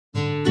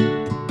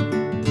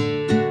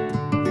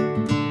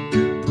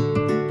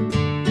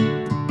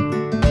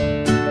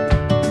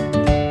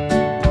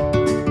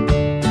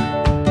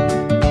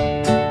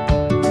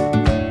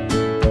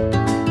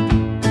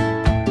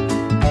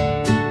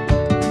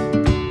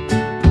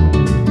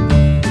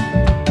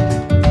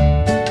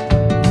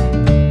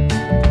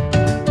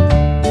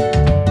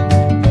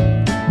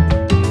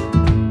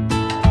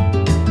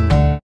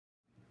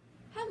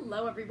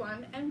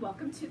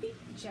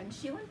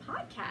Sheelan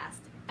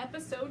Podcast,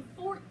 episode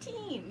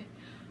 14.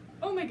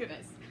 Oh my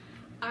goodness.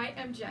 I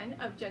am Jen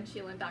of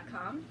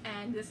jensheelan.com,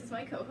 and this is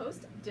my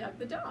co-host, Doug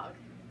the dog.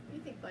 What do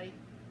you think, buddy?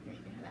 Here,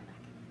 you can have that back.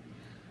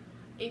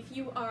 If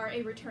you are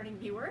a returning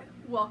viewer,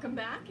 welcome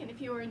back, and if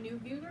you are a new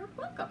viewer,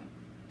 welcome.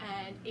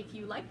 And if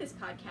you like this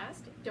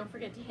podcast, don't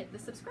forget to hit the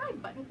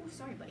subscribe button. Oh,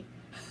 sorry, buddy.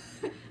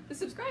 The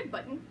subscribe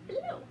button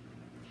below.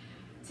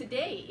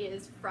 Today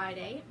is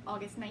Friday,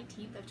 August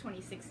 19th of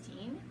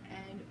 2016,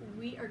 and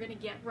we are going to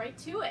get right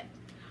to it.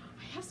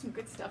 I have some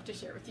good stuff to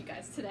share with you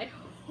guys today.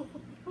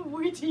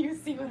 Wait till you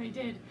see what I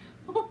did.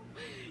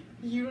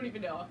 You don't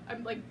even know.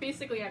 I'm like,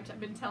 basically I've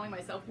been telling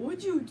myself,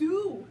 what'd you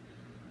do?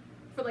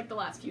 For like the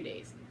last few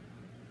days.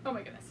 Oh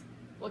my goodness.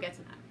 We'll get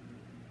to that.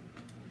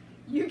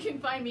 You can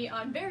find me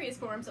on various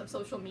forms of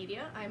social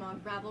media. I'm on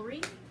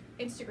Ravelry,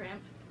 Instagram,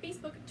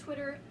 Facebook,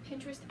 Twitter,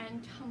 Pinterest,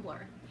 and Tumblr.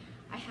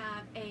 I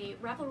have a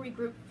Ravelry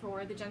group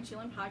for the Jen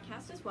Sheelan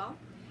Podcast as well.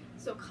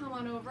 So come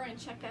on over and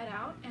check that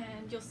out,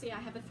 and you'll see I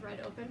have a thread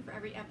open for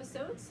every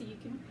episode, so you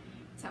can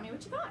tell me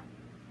what you thought.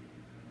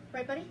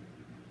 Right, buddy?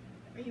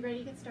 Are you ready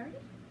to get started?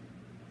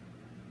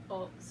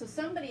 Oh, so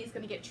somebody is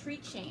going to get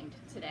treat shamed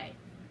today.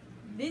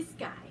 This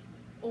guy.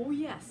 Oh,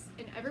 yes.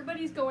 And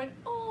everybody's going,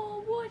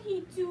 oh, what'd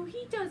he do?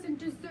 He doesn't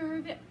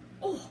deserve it.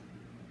 Oh,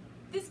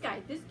 this guy,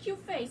 this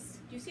cute face.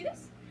 Do you see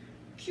this?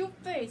 Cute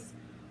face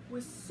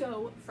was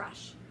so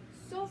fresh.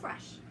 So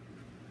fresh.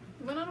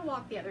 We went on a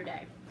walk the other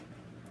day,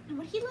 and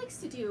what he likes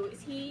to do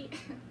is he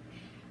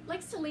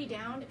likes to lay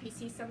down if he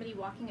sees somebody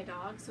walking a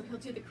dog, so he'll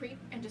do the creep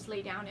and just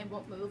lay down and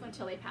won't move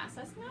until they pass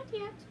us. Not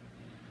yet.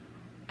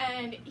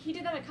 And he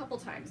did that a couple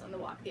times on the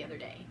walk the other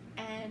day,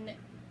 and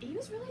he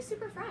was really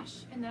super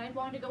fresh. And then I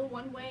wanted to go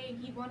one way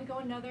and he'd want to go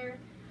another.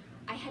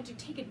 I had to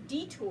take a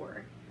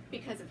detour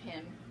because of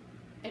him,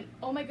 and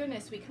oh my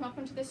goodness, we come up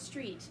onto the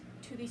street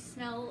to the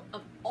smell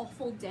of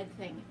awful dead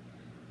thing.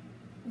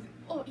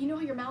 Oh, you know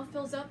how your mouth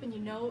fills up and you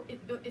know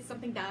it's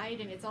something died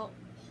and it's all...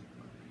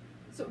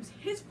 So it was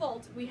his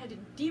fault. We had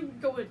to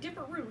go a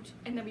different route,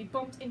 and then we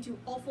bumped into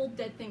awful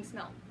dead thing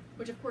smell,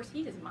 which of course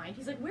he doesn't mind.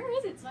 He's like, where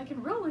is it so I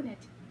can roll in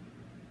it?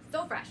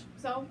 So fresh.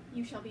 So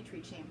you shall be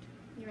treat shamed.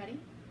 You ready?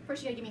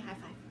 First you gotta give me a high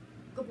five.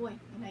 Good boy.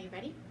 And now you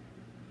ready?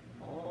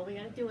 Oh, we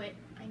gotta do it.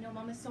 I know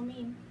Mama's so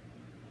mean.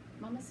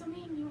 Mama's so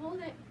mean. You hold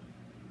it.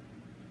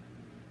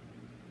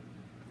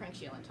 Frank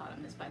Sheelan taught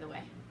him this, by the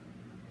way.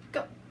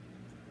 Go.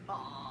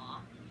 Aww.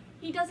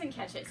 He doesn't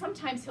catch it.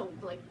 Sometimes he'll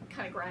like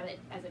kind of grab it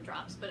as it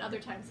drops, but other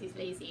times he's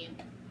lazy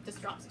and just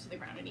drops it to the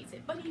ground and eats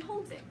it. But he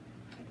holds it.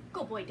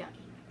 Good boy, Dougie.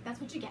 That's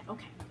what you get.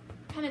 Okay.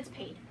 Penance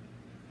paid.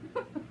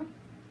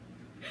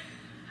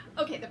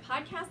 Okay, the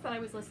podcast that I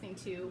was listening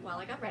to while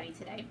I got ready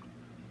today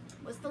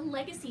was the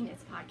Legacy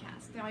Knits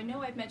podcast. Now, I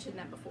know I've mentioned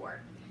them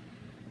before.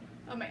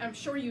 I'm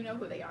sure you know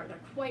who they are. They're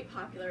quite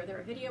popular. They're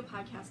a video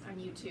podcast on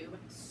YouTube.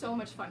 So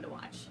much fun to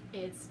watch.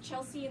 It's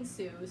Chelsea and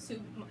Sue.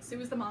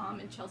 Sue is the mom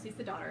and Chelsea's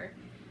the daughter.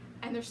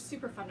 And they're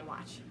super fun to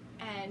watch.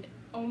 And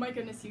oh my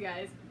goodness, you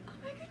guys. Oh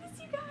my goodness,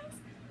 you guys.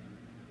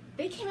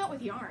 They came out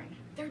with yarn.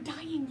 They're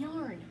dyeing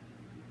yarn.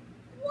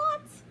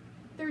 What?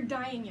 They're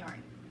dyeing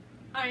yarn.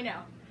 I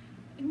know.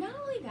 And not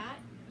only that,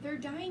 they're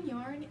dyeing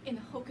yarn in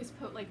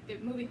like the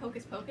movie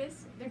Hocus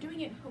Pocus. They're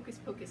doing it in Hocus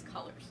Pocus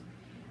colors.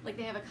 Like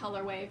they have a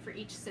colorway for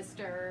each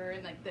sister,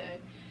 and like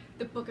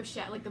the book of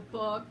like the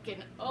book,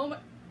 and oh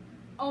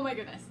my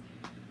goodness.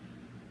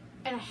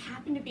 And I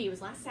happened to be, it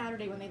was last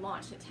Saturday when they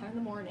launched at 10 in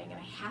the morning, and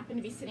I happened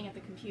to be sitting at the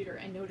computer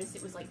and noticed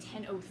it was like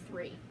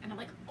 10:03, and I'm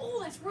like,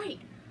 oh, that's right.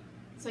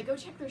 So I go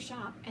check their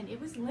shop, and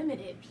it was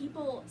limited.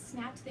 People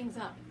snapped things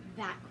up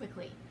that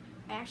quickly.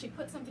 I actually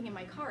put something in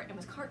my cart and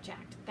was cart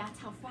jacked. That's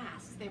how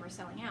fast they were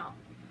selling out.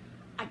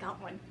 I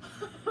got one.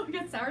 I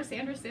got Sarah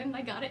Sanderson.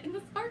 I got it in the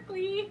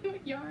sparkly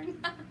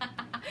yarn.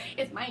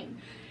 It's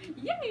mine.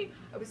 Yay!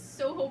 I was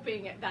so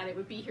hoping that it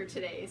would be here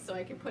today so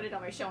I could put it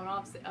on my showing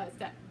off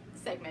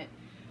segment.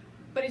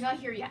 But it's not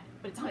here yet,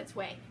 but it's on its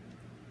way.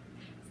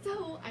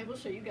 So I will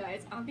show you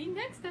guys on the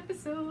next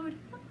episode.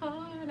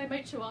 And I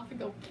might show off and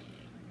go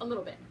a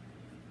little bit.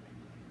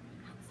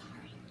 I'm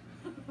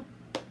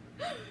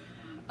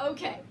sorry.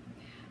 Okay,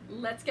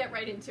 let's get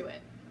right into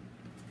it.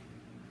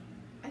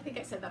 I think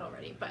I said that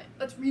already, but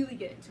let's really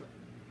get into it,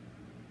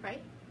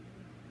 right?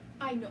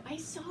 I know, I'm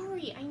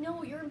sorry. I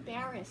know, you're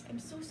embarrassed. I'm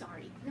so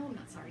sorry. No, I'm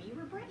not sorry. You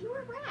were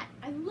a brat.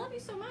 I love you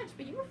so much,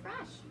 but you were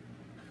fresh.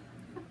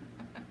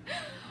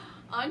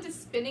 On to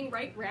spinning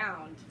right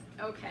round.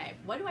 Okay,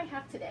 what do I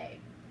have today?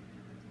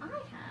 I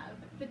have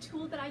the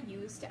tool that I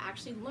use to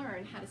actually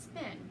learn how to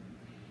spin.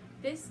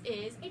 This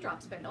is a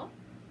drop spindle,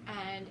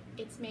 and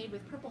it's made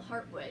with purple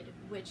heartwood,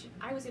 which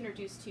I was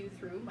introduced to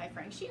through my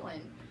Frank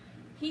Sheelan.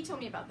 He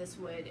told me about this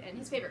wood, and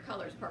his favorite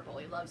color is purple.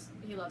 He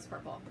loves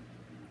purple.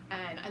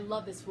 And I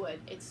love this wood.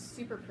 It's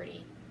super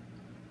pretty.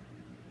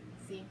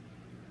 See?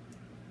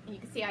 And you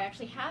can see I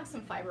actually have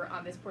some fiber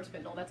on this poor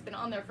spindle that's been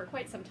on there for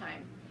quite some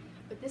time.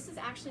 But this is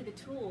actually the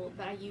tool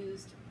that I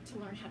used to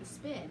learn how to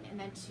spin, and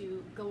then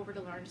to go over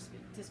to learn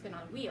to spin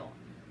on a wheel.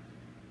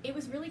 it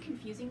was really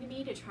confusing to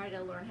me to try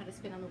to learn how to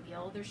spin on the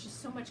wheel. There's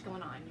just so much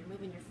going on. You're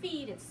moving your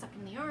feet, it's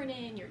sucking the yarn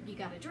in, you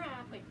got to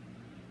draft. Like,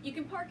 you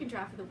can park and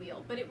draft with the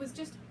wheel, but it was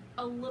just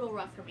a little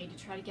rough for me to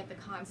try to get the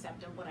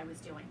concept of what I was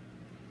doing.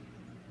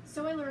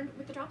 So I learned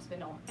with the drop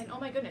spindle, and oh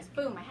my goodness,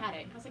 boom, I had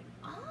it. I was like,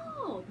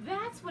 oh,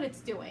 that's what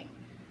it's doing.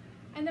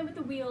 And then with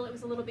the wheel, it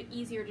was a little bit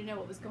easier to know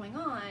what was going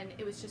on.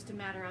 It was just a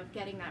matter of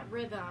getting that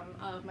rhythm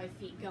of my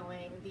feet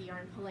going, the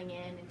yarn pulling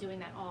in, and doing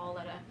that all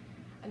at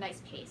a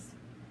nice pace.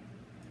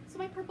 So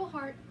my Purple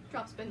Heart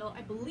drop spindle,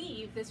 I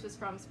believe this was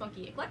from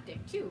Spunky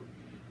Eclectic too.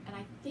 And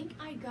I think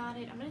I got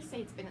it, I'm gonna say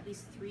it's been at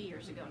least 3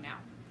 years ago now.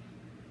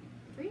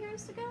 3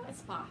 years ago at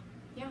Spa,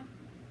 yeah.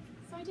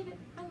 So I did it,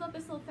 I love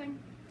this little thing.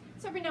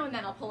 So every now and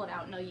then I'll pull it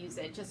out and I'll use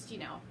it just, you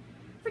know,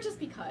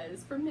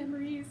 for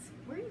memories.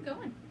 Where are you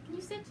going? Can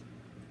you sit?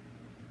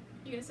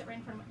 You're gonna sit right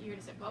in front of me? You're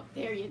gonna sit, well,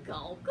 there you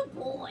go. Good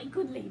boy,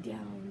 good lay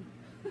down.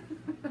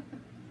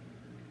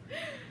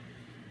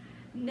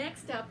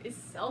 Next up is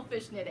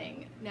selfish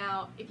knitting.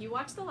 Now, if you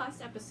watched the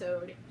last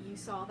episode, you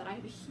saw that I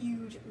have a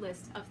huge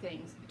list of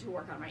things to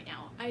work on right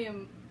now. I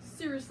am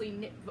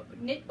seriously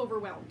knit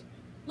overwhelmed.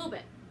 A little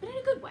bit, but in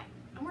a good way.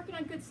 I'm working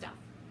on good stuff.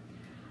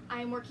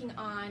 I'm working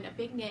on a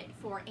big knit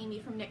for Amy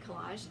from Knit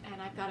Collage,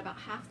 and I've got about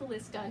half the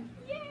list done.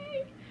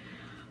 Yay!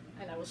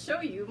 And I will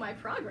show you my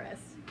progress,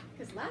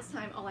 because last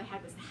time all I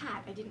had was the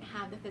hat. I didn't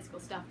have the physical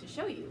stuff to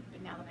show you,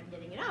 but now that I'm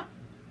knitting it up,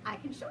 I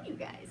can show you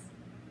guys.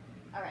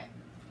 All right.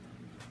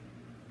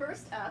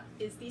 First up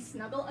is the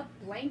Snuggle Up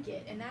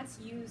blanket, and that's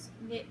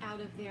knit out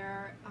of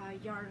their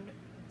yarn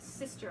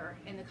sister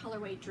in the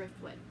colorway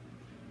Driftwood.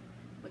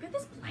 Look at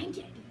this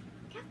blanket.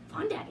 Look how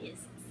fun that is.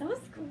 It's so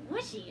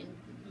squishy and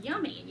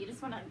yummy, and you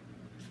just want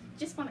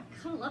to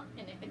cuddle up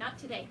in it, but not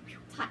today.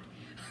 It's hot.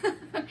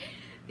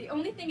 The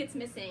only thing it's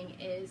missing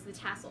is the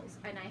tassels,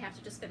 and I have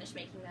to just finish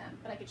making them,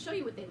 but I could show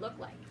you what they look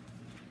like.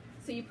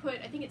 So you put,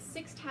 I think it's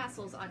 6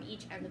 tassels on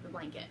each end of the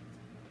blanket,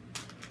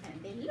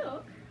 and they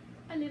look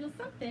a little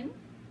something.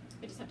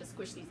 I just have to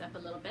squish these up a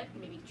little bit,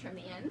 maybe trim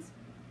the ends.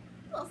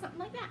 A little something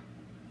like that.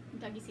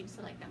 Dougie seems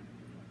to like them.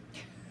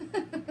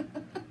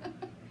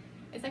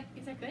 Is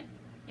that good?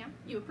 Yeah?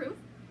 You approve?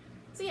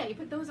 So yeah, you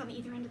put those on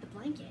either end of the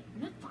blanket.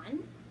 Isn't that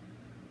fun?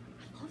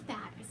 I love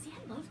that.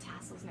 I love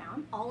tassels now.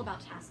 I'm all about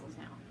tassels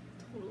now.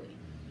 Totally.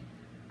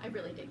 I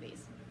really dig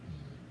these.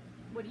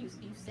 What do you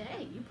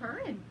say? You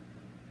purring,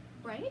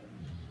 right?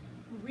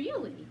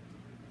 Really?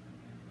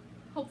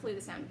 Hopefully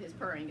the sound of his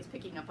purring is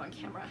picking up on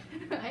camera.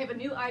 I have a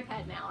new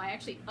iPad now. I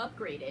actually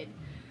upgraded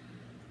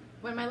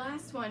when my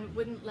last one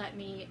wouldn't let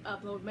me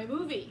upload my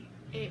movie.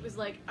 It was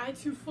like,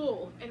 too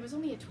full. And it was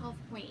only a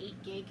 12.8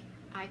 gig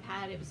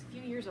iPad. It was a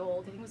few years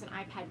old. I think it was an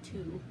iPad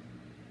 2.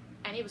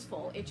 And it was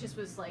full. It just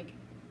was like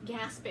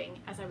gasping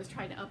as I was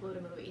trying to upload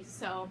a movie.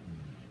 So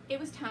it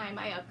was time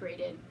I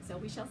upgraded. So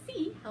we shall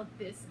see how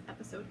this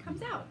episode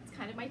comes out. It's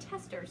kind of my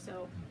tester,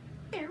 so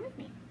bear with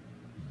me.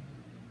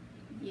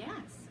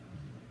 Yes.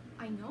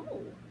 I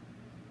know.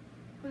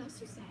 What else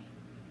do you say?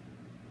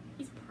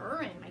 He's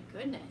purring, my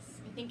goodness.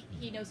 I think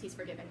he knows he's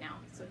forgiven now,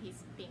 so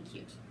he's being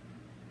cute.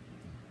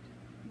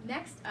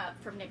 Next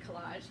up from Knit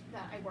Collage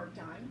that I worked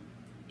on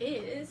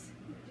is,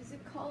 what is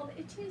it called?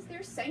 It is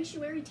their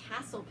Sanctuary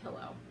Tassel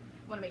Pillow.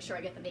 I want to make sure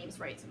I get the names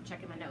right, so I'm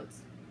checking my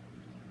notes.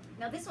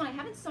 Now this one, I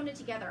haven't sewn it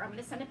together. I'm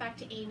going to send it back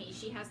to Amy.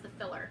 She has the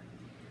filler.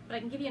 But I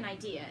can give you an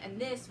idea, and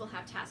this will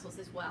have tassels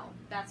as well.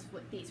 That's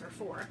what these are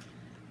for.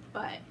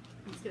 But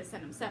I'm just going to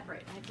send them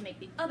separate. I have to make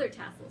the other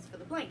tassels for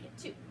the blanket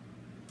too.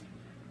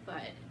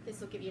 But this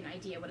will give you an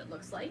idea what it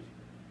looks like.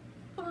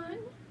 Fun.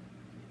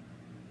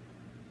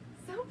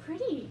 So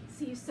pretty.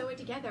 So you sew it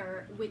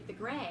together with the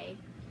gray,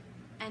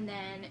 and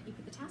then you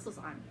put the tassels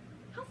on.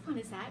 How fun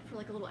is that for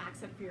like a little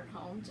accent for your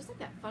home? Just like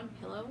that fun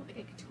pillow. Like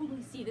I could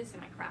totally see this in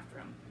my craft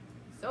room.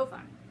 So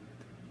fun.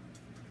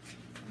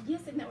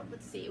 Yes, and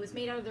let's see. It was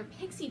made out of their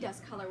Pixie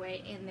Dust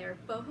colorway in their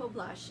Boho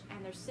Blush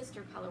and their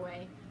sister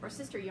colorway, or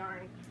sister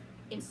yarn,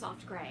 in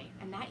soft gray.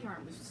 And that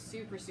yarn was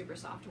super, super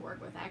soft to work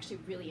with. I actually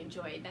really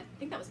enjoyed that. I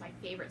think that was my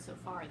favorite so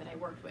far that I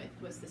worked with,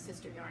 was the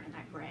sister yarn in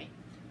that gray.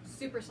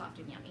 Super soft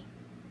and yummy.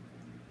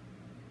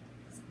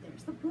 So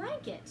there's the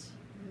blanket.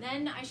 And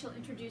then I shall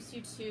introduce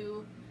you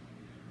to,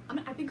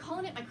 I've been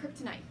calling it my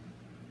kryptonite.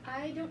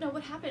 I don't know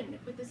what happened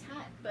with this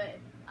hat, but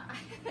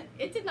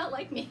it did not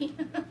like me.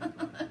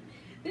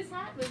 This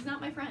hat was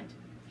not my friend.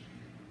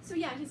 So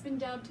yeah, it has been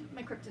dubbed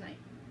my kryptonite.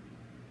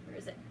 Where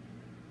is it?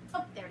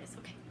 Oh, there it is,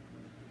 okay.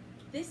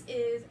 This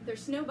is their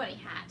Snow Bunny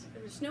hat,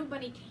 their Snow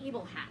Bunny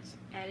cable hat,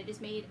 and it is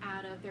made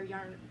out of their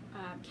yarn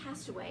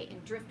Castaway in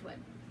Driftwood.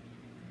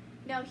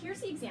 Now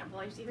here's the example.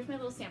 Here's my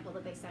little sample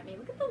that they sent me.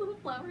 Look at the little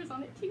flowers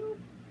on it too.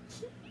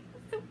 It's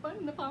so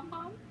fun, the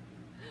pom-pom.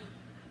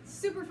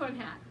 Super fun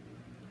hat.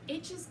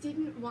 It just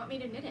didn't want me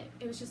to knit it.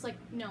 It was just like,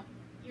 no,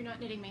 you're not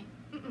knitting me.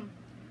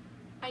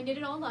 I knit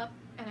it all up,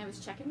 and I was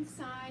checking the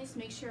size,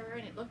 make sure,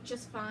 and it looked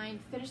just fine.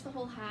 Finished the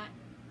whole hat.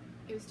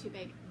 It was too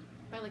big,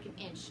 by like an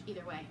inch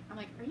either way. I'm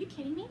like, are you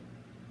kidding me?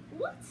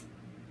 What?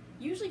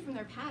 Usually from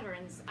their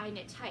patterns, I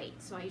knit tight,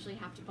 so I usually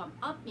have to bump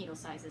up needle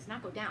sizes,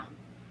 not go down.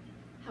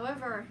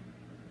 However,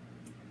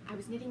 I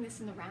was knitting this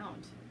in the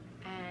round,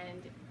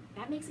 and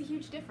that makes a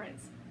huge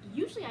difference.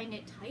 Usually I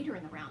knit tighter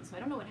in the round, so I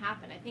don't know what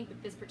happened. I think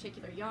with this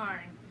particular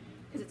yarn,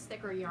 because it's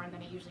thicker yarn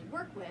than I usually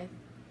work with,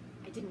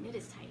 I didn't knit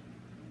as tight.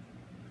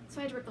 So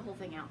I had to rip the whole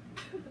thing out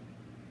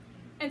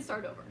and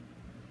start over.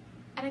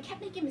 And I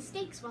kept making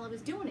mistakes while I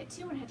was doing it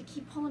too, and I had to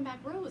keep pulling back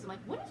rows. I'm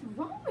like, what is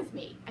wrong with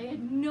me? I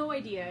had no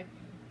idea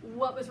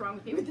what was wrong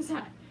with me with this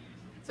hat.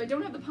 So I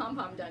don't have the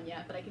pom-pom done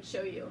yet, but I can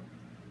show you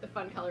the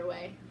fun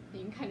colorway.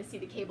 You can kind of see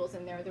the cables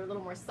in there. They're a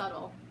little more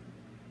subtle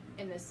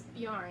in this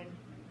yarn,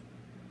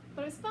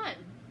 but it's fun.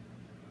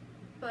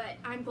 But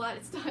I'm glad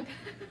it's done.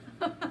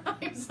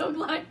 I'm so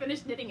glad I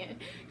finished knitting it,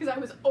 because I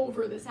was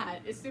over this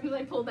hat. As soon as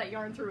I pulled that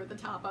yarn through at the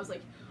top, I was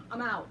like,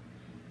 I'm out.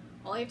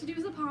 All I have to do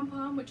is a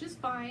pom-pom, which is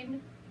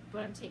fine,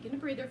 but I'm taking a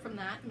breather from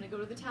that. I'm gonna go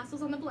to the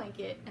tassels on the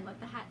blanket and let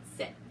the hat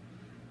sit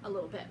a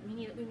little bit. We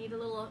need a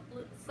little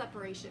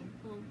separation,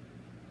 a little,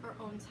 our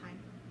own time.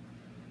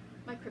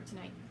 My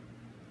kryptonite,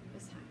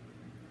 this hat.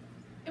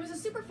 It was a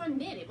super fun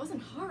knit. It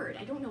wasn't hard.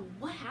 I don't know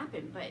what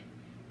happened, but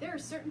there are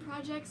certain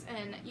projects,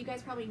 and you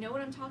guys probably know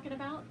what I'm talking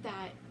about,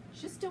 that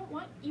just don't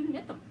want you to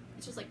knit them.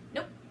 It's just like,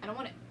 nope, I don't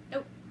want it.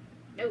 Nope,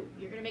 no,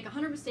 you're gonna make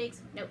 100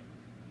 mistakes. Nope.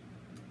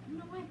 I don't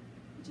know why.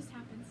 It just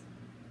happens.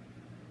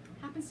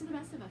 Happens to the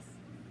best of us.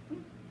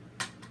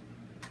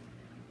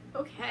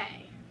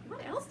 Okay,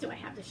 what else do I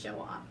have to show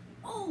off?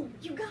 Oh,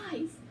 you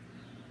guys!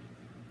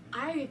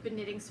 I've been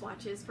knitting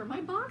swatches for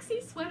my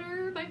boxy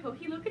sweater by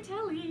Joji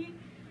Locatelli.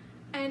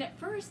 And at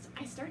first,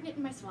 I started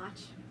knitting my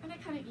swatch, and I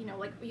kind of, you know,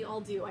 like we all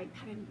do, I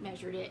kind of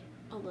measured it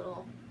a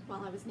little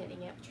while I was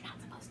knitting it, which you're not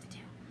supposed to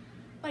do.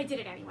 But I did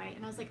it anyway,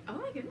 and I was like, oh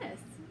my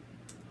goodness.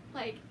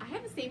 Like, I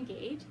have the same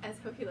gauge as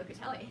Joji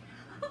Locatelli.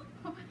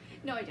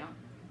 No, I don't.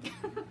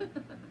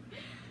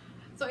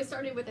 So I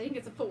started with, I think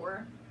it's a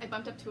 4. I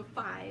bumped up to a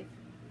 5.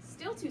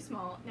 Still too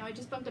small. Now I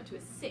just bumped up to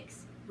a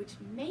 6, which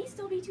may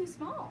still be too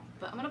small,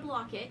 but I'm gonna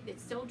block it.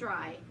 It's still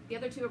dry. The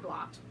other 2 are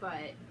blocked,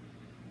 but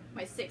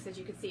my 6, as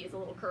you can see, is a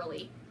little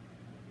curly.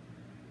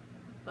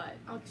 But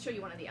I'll show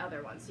you one of the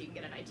other ones so you can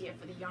get an idea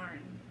for the yarn.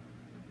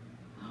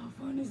 How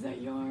fun is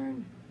that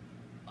yarn?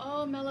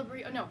 Oh,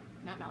 Malabrigo, oh, no,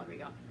 not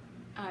Malabrigo.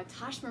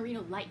 Tosh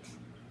Merino Light.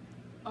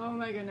 Oh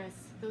my goodness,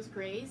 those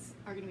grays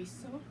are gonna be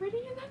so pretty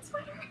in that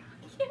sweater.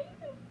 I can't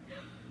even.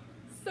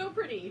 So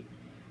pretty.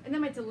 And then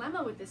my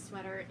dilemma with this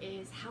sweater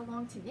is how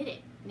long to knit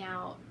it.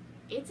 Now,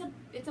 it's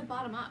a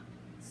bottom up.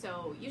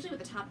 So usually with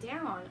the top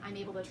down, I'm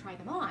able to try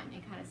them on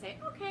and kind of say,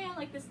 okay, I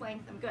like this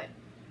length, I'm good.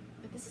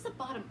 But this is a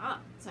bottom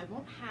up, so I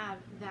won't have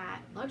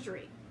that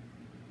luxury.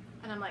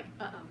 And I'm like,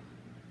 uh-oh.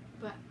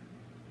 But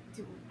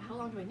how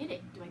long do I knit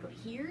it? Do I go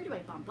here? Do I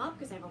bump up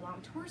because I have a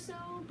long torso?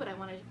 But I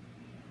want to,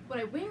 when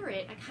I wear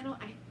it, I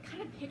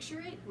kind of picture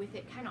it with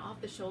it kind of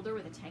off the shoulder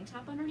with a tank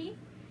top underneath.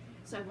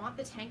 So I want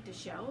the tank to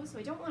show, so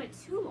I don't want it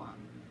too long.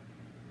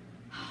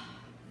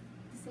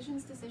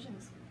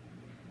 Decisions.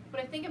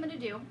 What I think I'm gonna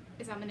do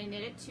is I'm gonna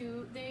knit it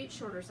to the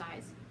shorter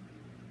size,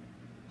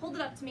 hold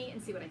it up to me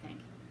and see what I think,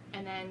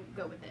 and then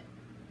go with it.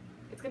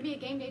 It's gonna be a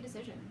game day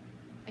decision.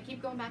 I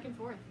keep going back and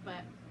forth,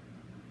 but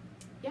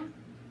yeah.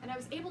 And I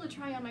was able to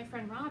try on my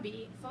friend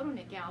Robbie, Photo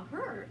Knit Gal,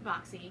 her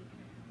boxy,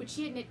 which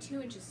she had knit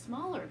 2 inches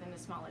smaller than the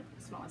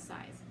smallest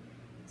size.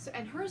 So,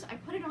 and hers, I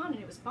put it on and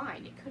it was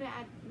fine. It could have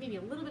had maybe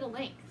a little bit of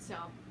length, so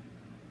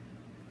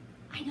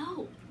I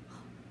know,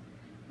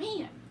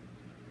 man.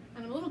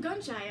 And I'm a little gun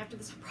shy after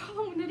this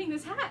problem with knitting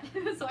this hat,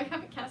 so I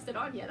haven't cast it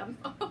on yet. I'm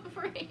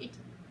afraid,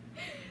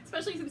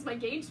 especially since my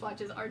gauge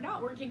swatches are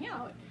not working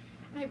out.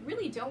 And I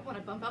really don't want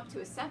to bump up to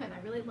a 7. I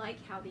really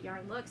like how the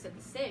yarn looks at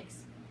the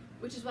 6,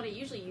 which is what I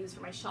usually use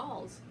for my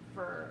shawls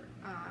for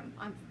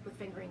with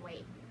fingering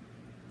weight.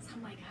 So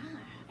I'm like,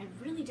 I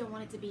really don't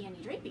want it to be any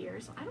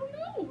drapier, so I don't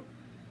know.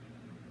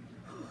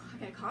 I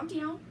gotta calm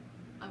down.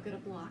 I'm gonna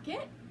block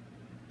it,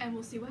 and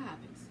we'll see what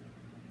happens.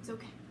 It's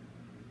okay.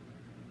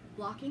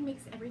 Blocking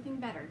makes everything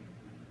better,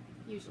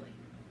 usually.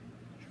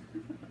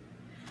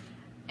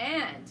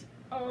 And,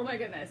 oh my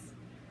goodness.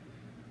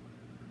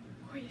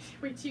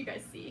 Wait till you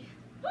guys see.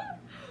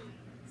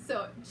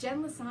 So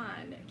Jen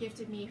Lasan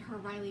gifted me her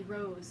Riley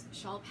Rose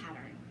shawl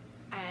pattern,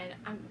 and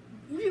I'm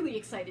really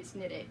excited to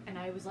knit it. And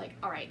I was like,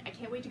 all right, I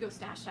can't wait to go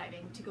stash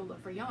diving to go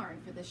look for yarn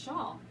for this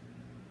shawl.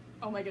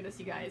 Oh my goodness,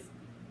 you guys.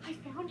 I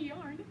found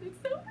yarn. It's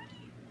so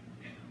pretty.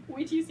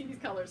 Wait till you see these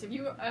colors. If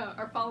you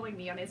are following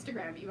me on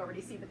Instagram, you've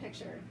already seen the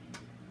picture.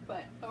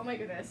 But, oh my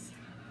goodness.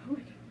 Oh, my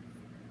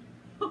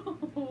God.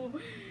 Oh,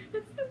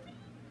 it's so pretty.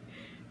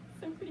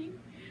 So pretty.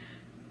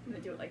 I'm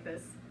gonna do it like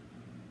this.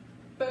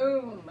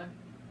 Boom.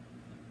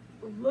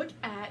 Look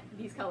at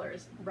these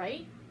colors,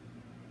 right?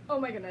 Oh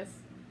my goodness.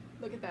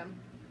 Look at them.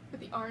 With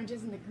the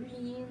oranges and the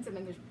greens, and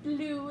then there's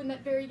blue in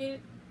that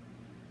variegated.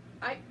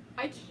 I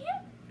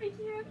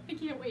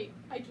can't wait.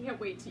 I can't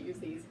wait to use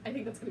these. I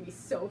think that's gonna be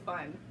so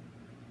fun.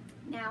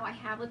 Now I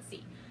have, let's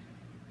see.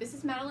 This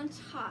is Madeline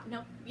Tosh.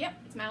 No, yep,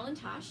 it's Madeline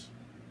Tosh.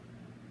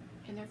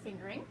 And they're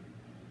fingering.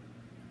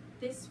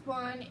 This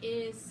one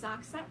is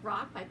Socks That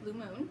Rock by Blue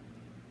Moon.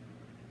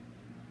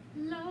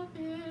 Love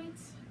it.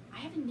 I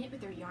haven't knit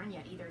with their yarn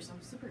yet either, so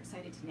I'm super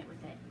excited to knit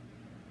with it.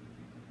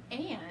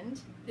 And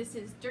this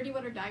is Dirty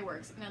Water Dye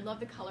Works, and I love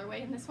the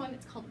colorway in this one.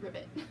 It's called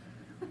Ribbit.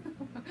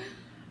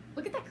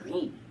 Look at that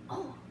green.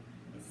 Oh,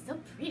 it's so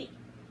pretty.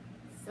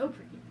 So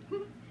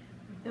pretty.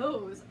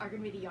 Those are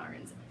going to be the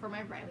yarns for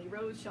my Riley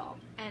Rose shawl.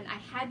 And I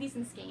had these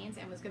in skeins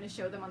and was going to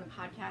show them on the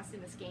podcast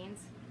in the skeins.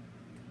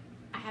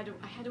 I had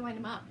to wind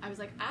them up. I was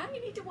like, I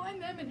need to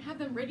wind them and have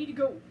them ready to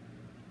go.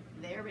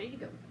 They're ready to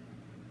go.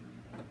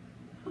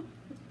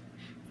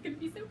 It's going to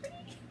be so pretty.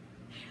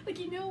 Like,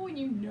 you know when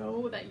you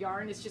know that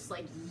yarn is just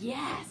like,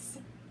 yes!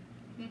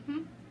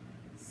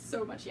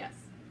 So much yes.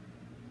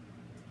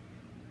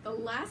 The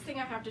last thing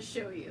I have to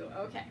show you,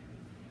 okay.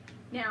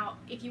 Now,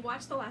 if you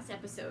watched the last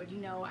episode, you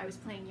know I was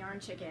playing Yarn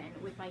Chicken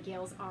with my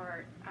Gales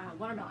Art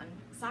watermelon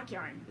sock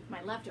yarn with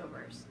my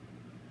leftovers.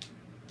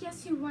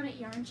 Guess who won at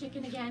Yarn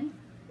Chicken again?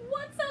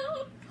 What's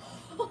up?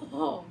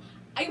 Oh,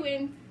 I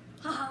win.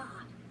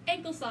 Haha.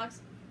 Ankle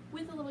socks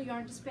with a little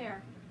yarn to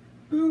spare.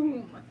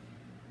 Boom.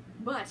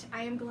 But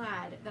I am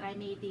glad that I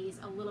made these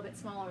a little bit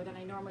smaller than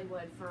I normally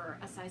would for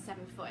a size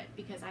 7 foot,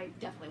 because I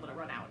definitely would have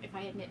run out if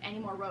I had knit any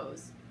more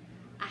rows.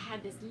 I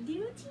had this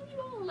little teeny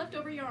ball of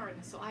leftover yarn,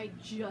 so I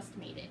just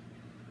made it.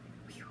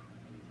 Whew.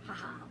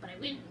 Haha, but I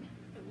win.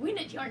 I win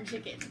at Yarn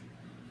Chicken.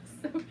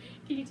 So, can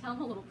you tell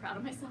I'm a little proud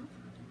of myself?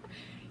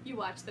 You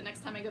watch, the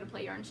next time I go to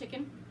play Yarn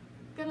Chicken,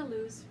 gonna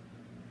lose.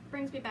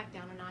 Brings me back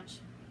down a notch.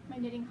 My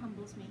knitting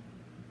humbles me.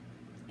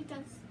 It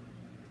does.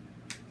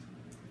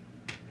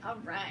 All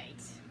right.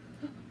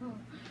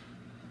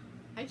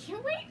 I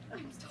can't wait.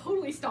 I'm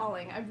totally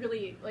stalling. I'm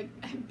really,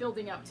 I'm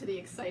building up to the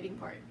exciting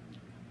part.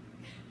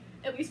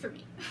 At least for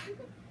me.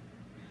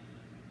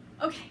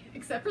 Okay,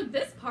 except for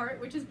this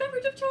part, which is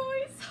beverage of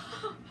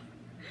choice.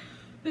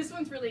 This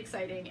one's really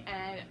exciting,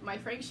 and my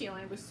Frank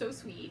Sheelan was so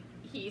sweet.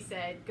 He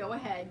said, go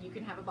ahead, you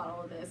can have a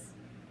bottle of this.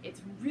 It's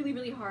really,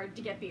 really hard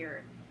to get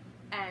beer.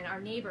 And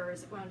our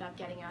neighbors wound up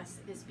getting us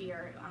this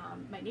beer.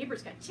 My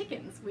neighbors got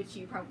chickens, which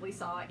you probably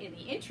saw in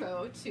the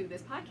intro to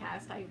this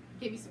podcast. I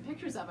gave you some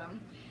pictures of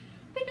them.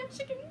 They got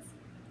chickens.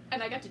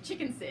 And I got to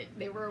chicken sit.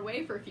 They were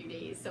away for a few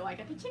days, so I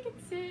got to chicken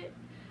sit.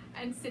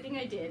 And sitting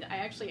I did. I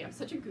actually am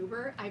such a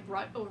goober. I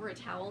brought over a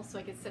towel so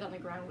I could sit on the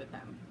ground with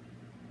them.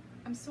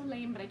 I'm so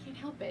lame, but I can't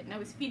help it. And I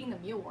was feeding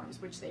them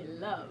mealworms, which they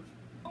love.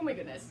 Oh my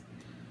goodness.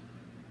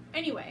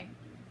 Anyway,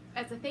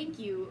 as a thank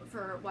you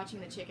for watching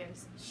the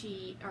chickens,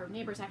 our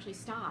neighbors actually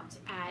stopped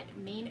at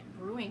Maine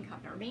Brewing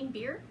Company, or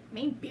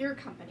Maine Beer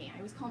Company. I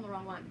always call them the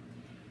wrong one,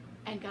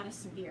 and got us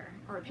some beer,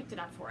 or picked it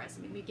up for us.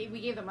 I mean, we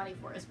gave them money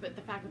for us, but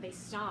the fact that they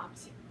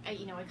stopped, I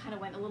kind of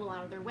went a little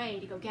out of their way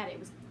to go get it. It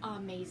was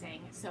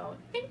amazing. So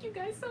thank you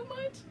guys so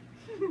much.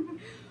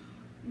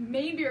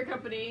 Maine Beer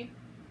Company,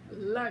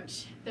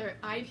 lunch, their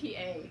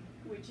IPA,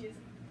 which is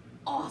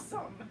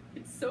awesome.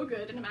 It's so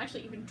good, and I'm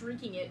actually even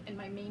drinking it in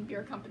my Maine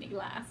Beer Company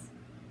glass.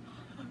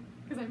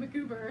 Because I'm a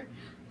goober.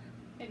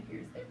 And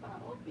here's their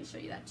bottle. Let me show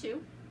you that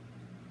too.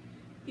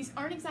 These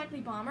aren't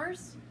exactly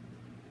bombers,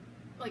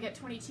 like at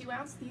 22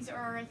 ounce. These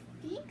are, I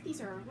think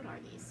these are, what are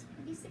these?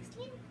 Are these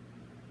 16?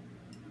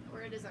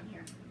 Where it is on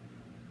here.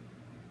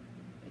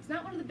 It's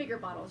not one of the bigger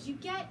bottles. You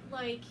get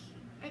like,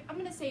 I'm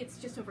gonna say it's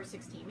just over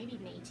 16, maybe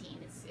even 18.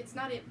 It's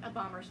not a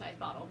bomber size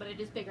bottle, but it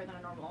is bigger than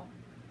a normal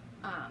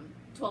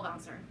 12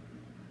 ouncer.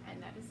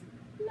 And that is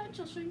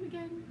lunch. I'll show you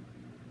again.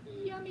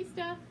 Yummy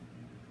stuff.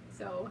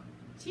 So,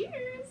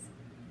 cheers!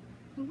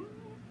 Oh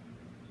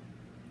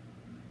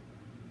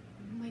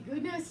my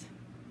goodness.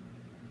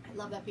 I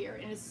love that beer,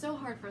 and it's so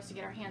hard for us to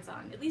get our hands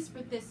on, at least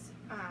for this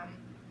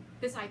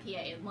this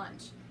IPA and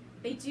lunch.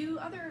 They do,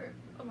 other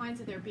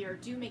lines of their beer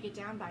do make it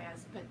down by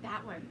us, but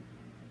that one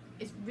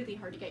is really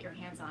hard to get your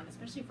hands on,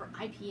 especially for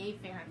IPA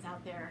fans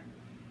out there.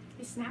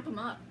 They snap them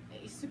up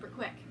super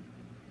quick.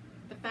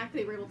 The fact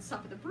they were able to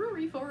stop at the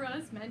brewery for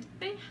us meant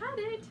they had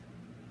it.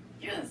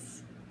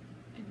 Yes!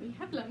 And we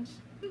have lunch.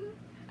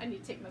 I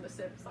need to take another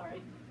sip,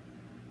 sorry.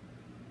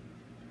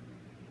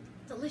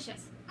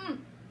 Delicious.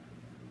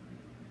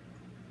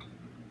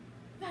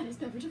 That is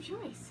beverage of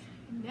choice.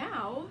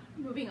 Now,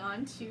 moving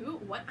on to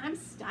what I'm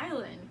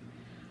styling.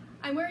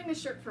 I'm wearing this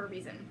shirt for a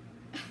reason.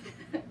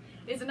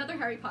 It's another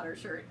Harry Potter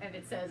shirt, and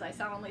it says, I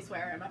solemnly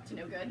swear I'm up to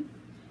no good.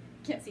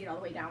 Can't see it all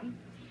the way down.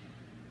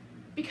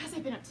 Because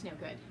I've been up to no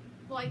good.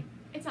 Well,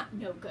 it's not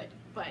no good,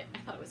 but I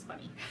thought it was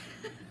funny.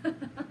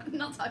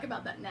 And I'll talk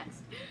about that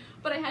next.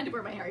 But I had to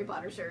wear my Harry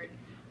Potter shirt,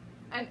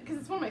 and because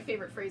it's one of my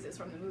favorite phrases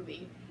from the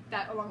movie,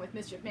 that along with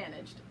Mischief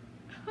Managed.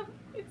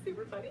 It's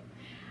super funny.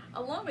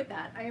 Along with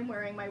that, I am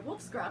wearing my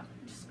wolf scruff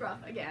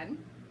again,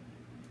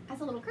 as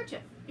a little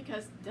kerchief,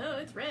 because duh,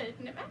 it's red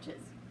and it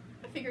matches.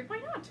 I figured, why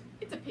not?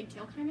 It's a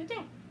pigtail kind of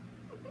day.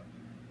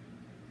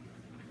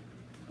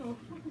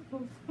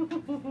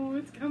 Oh,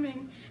 it's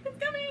coming. It's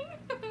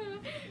coming.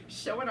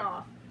 Showing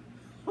off.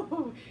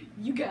 Oh,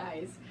 you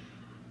guys,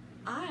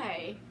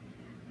 I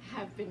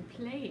have been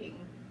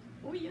playing.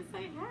 Oh, yes,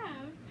 I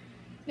have.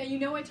 Now, you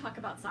know I talk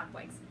about sock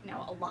blanks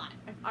now a lot.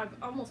 I've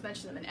almost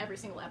mentioned them in every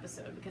single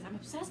episode because I'm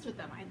obsessed with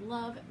them. I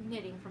love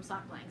knitting from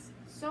sock blanks.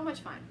 So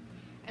much fun.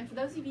 And for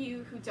those of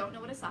you who don't know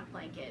what a sock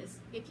blank is,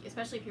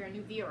 especially if you're a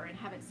new viewer and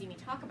haven't seen me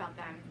talk about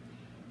them,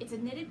 it's a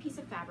knitted piece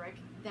of fabric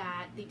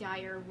that the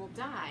dyer will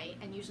dye,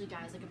 and usually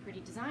dyes like a pretty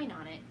design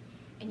on it,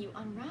 and you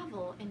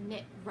unravel and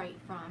knit right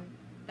from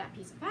that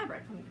piece of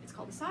fabric. It's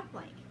called a sock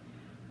blank.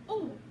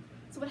 Oh,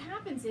 so what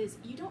happens is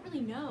you don't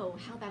really know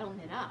how that'll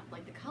knit up.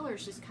 Like the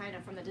colors just kind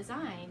of from the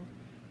design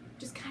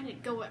just kind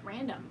of go at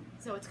random.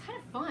 So it's kind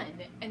of fun.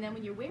 And then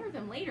when you wear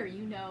them later,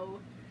 you know,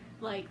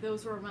 like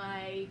those were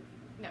my,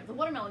 no, the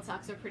watermelon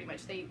socks are pretty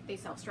much, they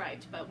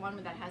self-striped, but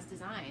one that has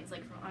designs,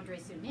 like from Andre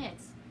Sue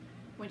Knits,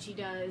 when she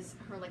does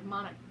her like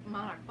monarch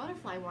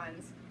butterfly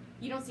ones,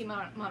 you don't see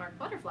monarch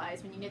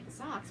butterflies when you knit the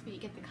socks, but you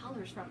get the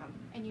colors from them.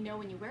 And you know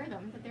when you wear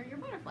them that they're your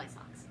butterfly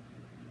socks.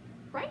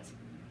 Right?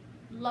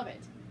 Love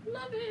it.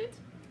 Love it.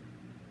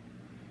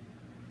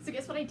 So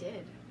guess what I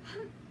did?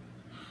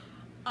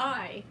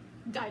 I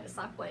dyed a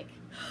sock blank.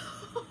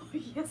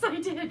 Yes, I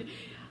did.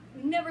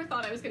 Never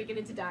thought I was going to get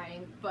into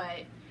dyeing, but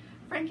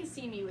Frank has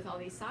seen me with all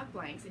these sock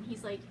blanks, and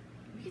he's like,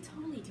 we could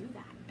totally do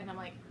that. And I'm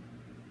like,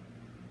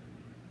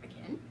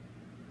 again?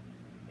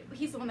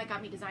 He's the one that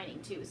got me designing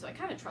too, so I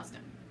kind of trust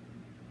him.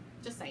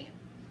 Just saying.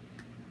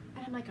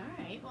 And I'm like,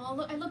 all right,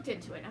 well, I looked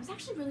into it. And I was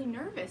actually really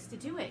nervous to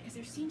do it because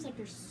there seems like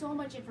there's so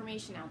much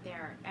information out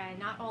there and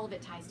not all of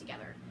it ties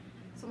together.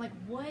 So I'm like,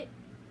 what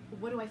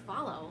do I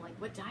follow? Like,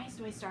 what dyes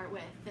do I start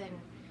with? And,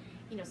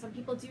 you know, some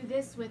people do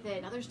this with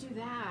it, others do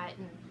that.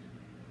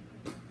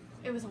 And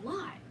it was a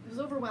lot. It was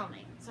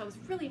overwhelming. So I was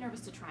really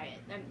nervous to try it.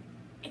 And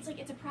it's like,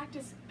 it's a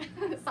practice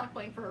sock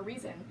blank for a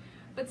reason.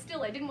 But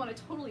still, I didn't want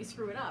to totally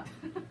screw it up.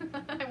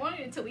 I wanted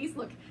it to at least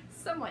look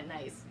somewhat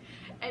nice.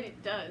 And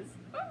it does.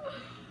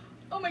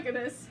 Oh my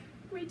goodness.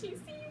 Wait till you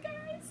see, you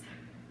guys.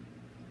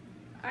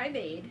 I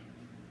made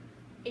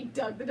a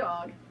Doug the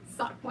Dog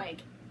sock blank.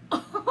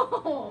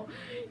 Oh,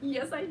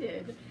 yes I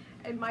did.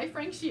 And my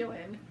Frank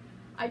Sheelan,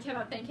 I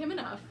cannot thank him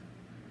enough.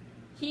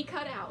 He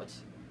cut out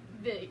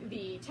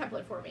the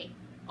template for me,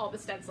 all the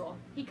stencil.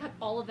 He cut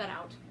all of that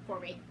out for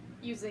me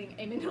using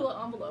a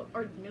manila envelope,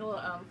 or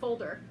manila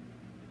folder,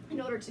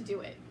 in order to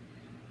do it.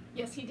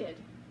 Yes, he did.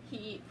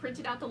 He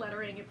printed out the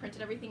lettering and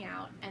printed everything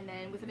out, and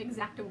then with an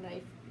X-Acto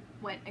knife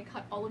went and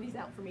cut all of these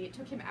out for me. It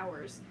took him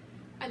hours.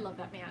 I love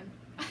that man.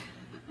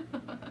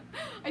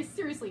 I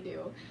seriously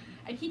do.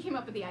 And he came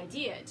up with the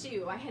idea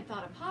too. I had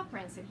thought of paw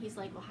prints, and he's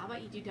like, well, how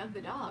about you do Doug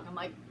the Dog? I'm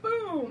like,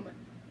 boom!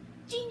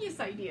 Genius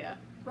idea,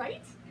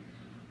 right?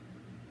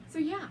 So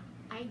yeah,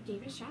 I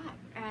gave it a shot.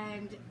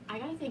 And I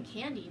gotta thank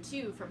Candy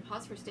too from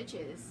Paws for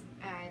Stitches,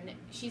 and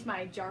she's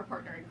my jar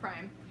partner in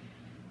crime.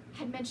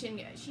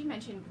 She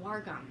mentioned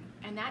guar gum,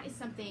 and that is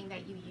something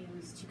that you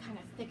use to kind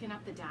of thicken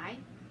up the dye.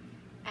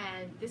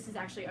 And this is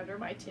actually under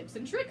my tips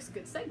and tricks.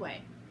 Good segue.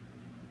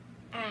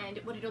 And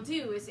what it'll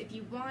do is, if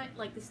you want,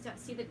 like this,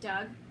 see the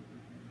Doug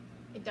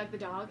the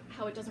Dog,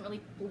 how it doesn't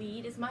really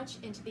bleed as much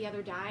into the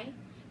other dye?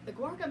 The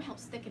guar gum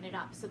helps thicken it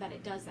up so that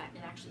it does that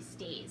and it actually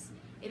stays.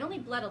 It only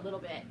bled a little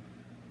bit,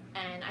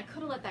 and I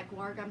could have let that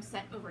guar gum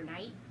set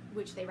overnight,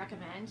 which they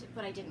recommend,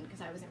 but I didn't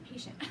because I was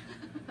impatient.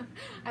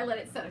 I let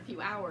it set a few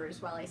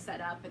hours while I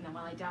set up, and then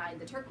while I dyed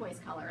the turquoise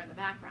color in the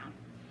background.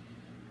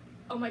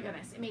 Oh my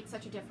goodness, it made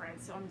such a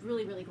difference. So I'm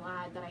really, really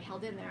glad that I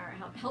held in there,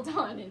 held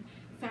on and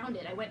found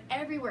it. I went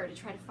everywhere to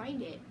try to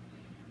find it.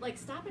 Like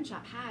Stop and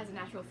Shop has a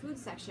natural food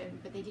section,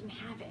 but they didn't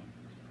have it.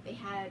 They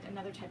had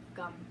another type of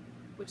gum,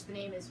 which the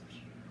name is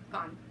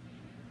gone.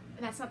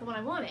 And that's not the one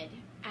I wanted.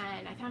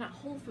 And I found out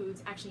Whole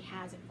Foods actually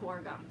has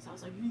guar gum. So I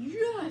was like,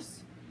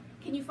 yes!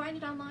 Can you find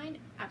it online?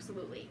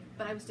 Absolutely.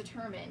 But I was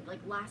determined, like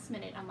last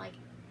minute, I'm like,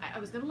 I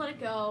was gonna let it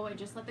go and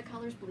just let the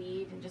colors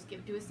bleed and just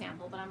do a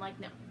sample, but I'm like,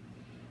 no.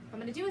 If I'm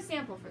gonna do a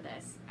sample for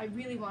this, I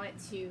really want it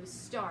to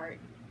start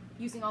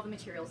using all the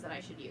materials that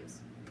I should use.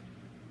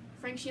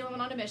 Frank Sheelan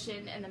went on a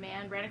mission, and the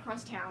man ran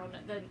across town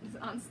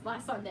on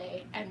last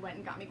Sunday and went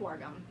and got me guar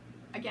gum.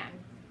 Again,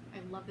 I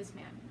love this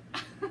man.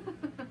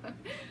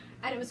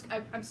 And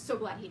I'm so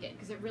glad he did,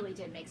 because it really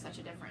did make such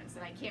a difference,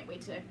 and I can't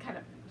wait to kind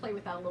of play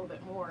with that a little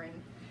bit more and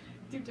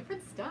do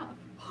different stuff.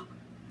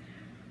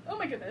 Oh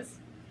my goodness.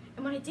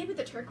 And what I did with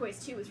the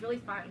turquoise too was really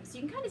fun. So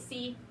you can kind of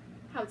see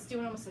how it's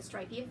doing almost a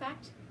stripey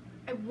effect.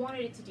 I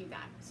wanted it to do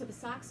that. So the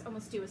socks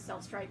almost do a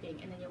self-striping,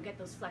 and then you'll get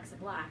those flecks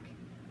of black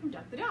from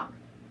Doug the Dog.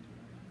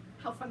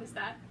 How fun is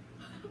that?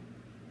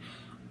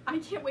 I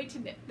can't wait to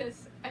knit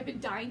this. I've been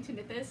dying to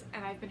knit this,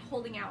 and I've been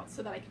holding out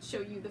so that I could show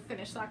you the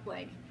finished sock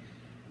blank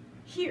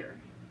here.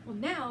 Well,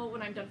 now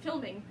when I'm done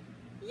filming,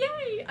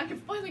 yay! I can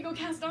finally go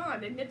cast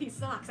on and knit these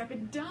socks. I've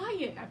been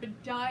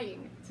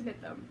dying to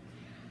knit them.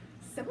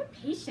 So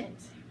impatient,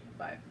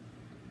 but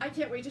I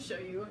can't wait to show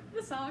you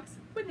the socks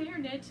when they are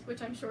knit,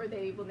 which I'm sure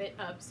they will knit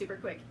up super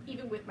quick,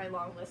 even with my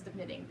long list of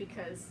knitting,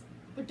 because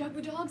they're Doug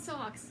the Dog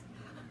socks.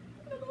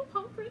 And a little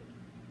paw print.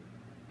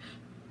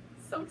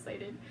 So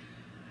excited.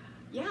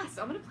 Yeah,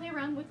 so I'm gonna play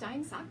around with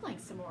dyeing sock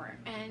blanks some more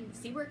and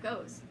see where it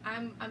goes.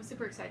 I'm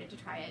super excited to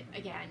try it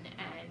again,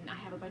 and I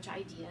have a bunch of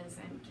ideas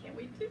and can't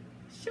wait to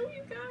show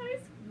you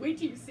guys. Wait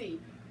till you see.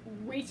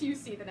 Wait till you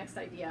see the next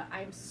idea.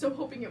 I'm so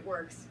hoping it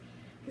works,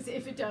 because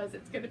if it does,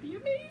 it's gonna be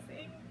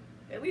amazing.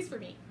 At least for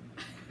me.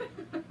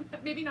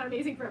 Maybe not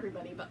amazing for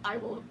everybody, but I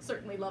will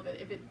certainly love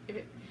it if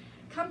it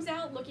comes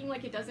out looking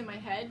like it does in my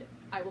head,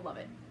 I will love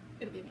it.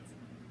 It'll be amazing.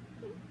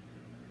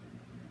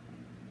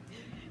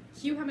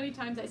 Cue how many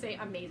times I say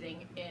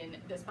amazing in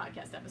this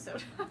podcast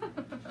episode.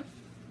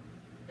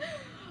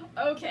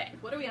 Okay,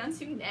 what are we on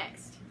to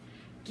next?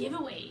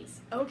 Giveaways.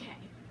 Okay,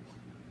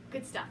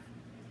 good stuff.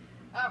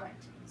 All right,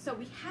 so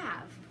we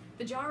have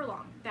the jar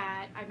along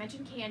that I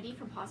mentioned, Candy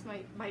from Pause,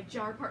 my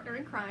jar partner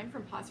in crime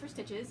from Pause for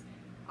Stitches.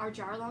 Our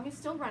jar along is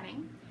still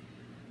running.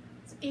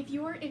 So if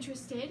you're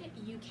interested,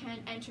 you can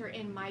enter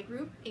in my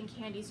group, in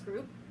Candy's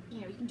group. You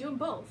know, you can do them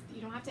both.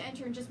 You don't have to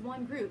enter in just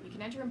one group. You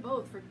can enter in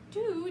both for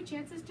 2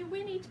 chances to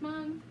win each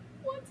month.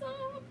 What's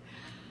up?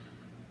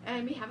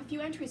 And we have a few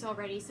entries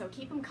already, so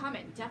keep them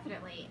coming,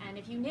 definitely. And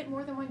if you knit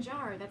more than one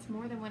jar, that's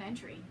more than one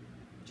entry.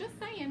 Just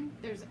saying.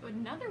 There's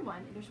another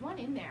one. There's one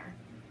in there.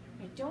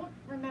 I don't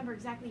remember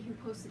exactly who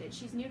posted it.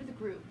 She's new to the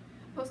group.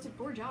 Posted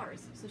 4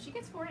 jars, so she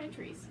gets 4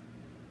 entries.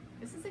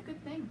 This is a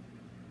good thing.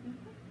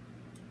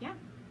 Yeah.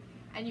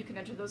 And you can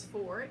enter those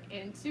 4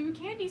 into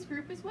Candy's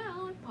group as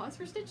well. Pause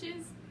for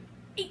Stitches.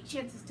 8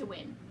 chances to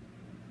win.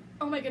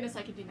 Oh my goodness,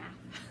 I can do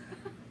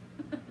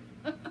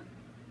math.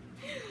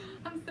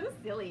 I'm so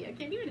silly. I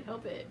can't even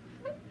help it.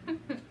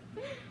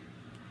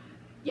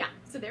 Yeah,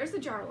 so there's the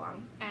jar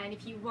along. And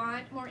if you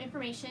want more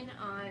information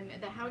on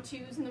the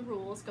how-tos and the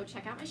rules, go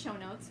check out my show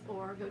notes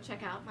or go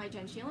check out my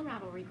Jen Sheelan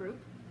Ravelry group,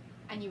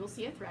 and you will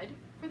see a thread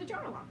for the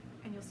jar along,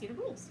 and you'll see the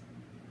rules.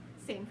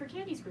 Same for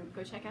Candy's group.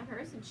 Go check out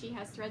hers, and she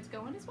has threads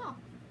going as well.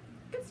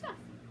 Good stuff.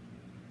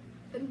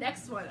 The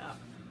next one up.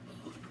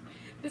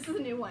 This is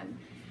a new one.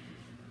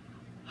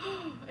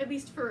 At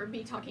least for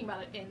me talking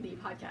about it in the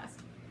podcast.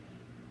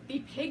 The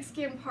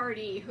Pigskin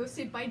Party,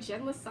 hosted by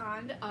Jen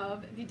Lasand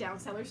of the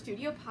Downseller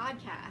Studio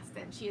podcast,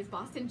 and she is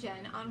Boston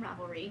Jen on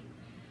Ravelry.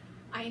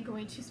 I am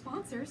going to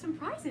sponsor some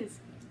prizes.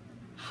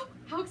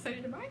 How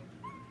excited am I?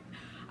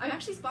 I'm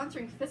actually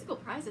sponsoring physical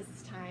prizes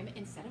this time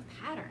instead of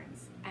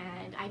patterns,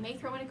 and I may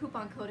throw in a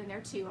coupon code in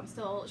there too. I'm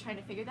still trying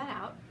to figure that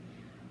out.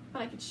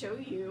 But I could show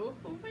you,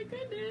 oh my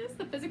goodness,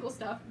 the physical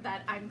stuff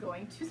that I'm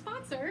going to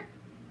sponsor.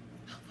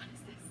 Oh, what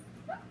is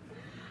this?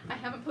 I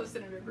haven't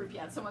posted in her group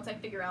yet, so once I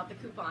figure out the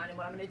coupon and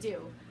what I'm going to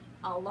do,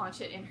 I'll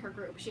launch it in her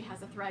group. She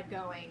has a thread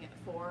going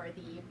for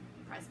the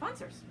prize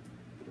sponsors.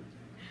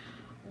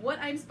 What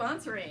I'm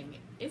sponsoring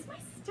is my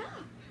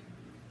stuff.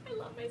 I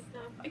love my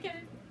stuff.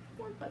 Again,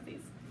 warm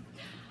fuzzies.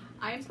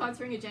 I am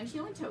sponsoring a Jen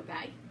Sheelan tote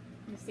bag.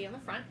 You see on the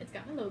front, it's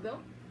got my logo.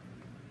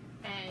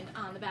 And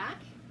on the back,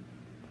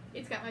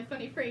 it's got my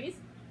funny phrase,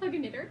 hug a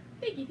knitter,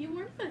 they give you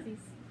warm fuzzies.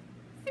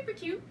 Super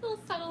cute, a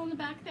little subtle on the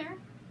back there,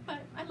 but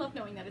I love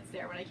knowing that it's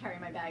there when I carry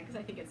my bag because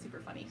I think it's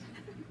super funny.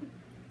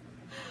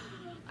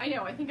 I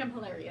know, I think I'm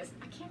hilarious.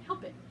 I can't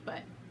help it,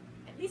 but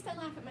at least I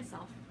laugh at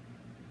myself.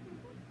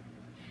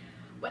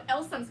 What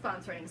else I'm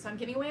sponsoring? So I'm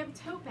giving away a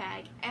tote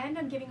bag and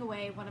I'm giving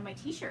away one of my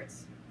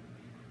t-shirts.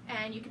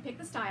 And you can pick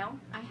the style.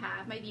 I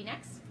have my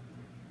V-necks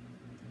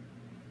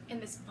in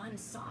this fun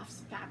soft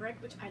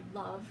fabric, which I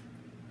love.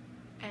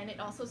 And it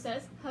also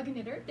says, hug a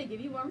knitter, they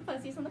give you warm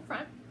fuzzies on the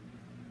front.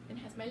 And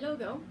has my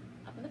logo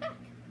up in the back.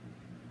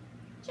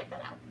 Check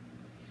that out.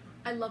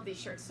 I love these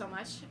shirts so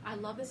much. I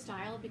love the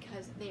style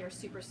because they are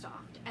super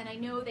soft. And I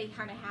know they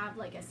kind of have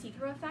like a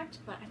see-through effect,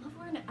 but I love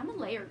wearing it. I'm a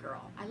layer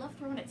girl. I love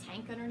throwing a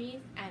tank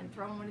underneath and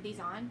throwing one of these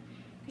on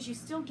because you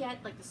still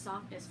get like the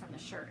softness from the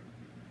shirt.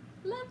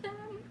 Love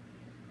them.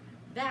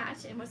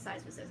 That, and what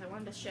size was this? I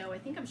wanted to show, I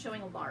think I'm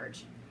showing a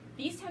large.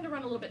 These tend to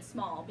run a little bit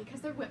small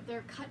because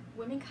they're cut,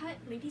 women cut,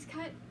 ladies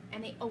cut,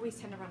 and they always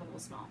tend to run a little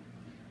small.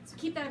 So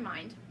keep that in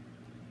mind.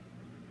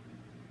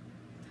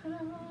 Ta-da!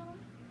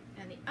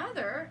 And the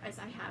other is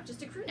I have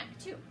just a crew neck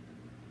too.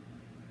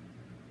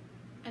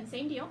 And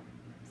same deal.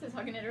 It says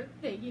hug a knitter,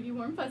 they give you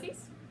warm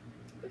fuzzies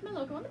with my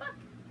logo on the back.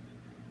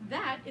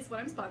 That is what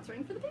I'm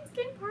sponsoring for the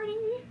Pigskin Party.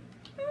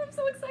 Oh, I'm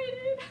so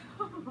excited.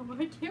 Oh,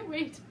 I can't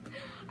wait.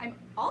 I'm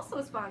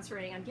also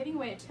sponsoring, I'm giving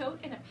away a tote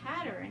and a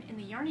pattern in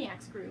the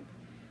Yarniacs group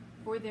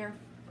for their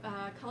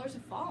Colors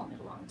of Fall knit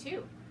along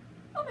too.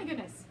 Oh my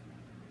goodness.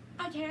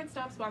 I can't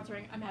stop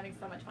sponsoring. I'm having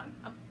so much fun.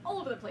 I'm all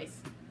over the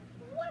place.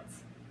 What?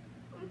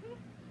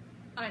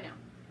 I know.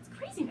 It's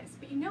craziness,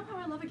 but you know how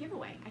I love a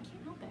giveaway. I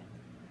can't help it.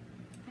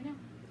 I know.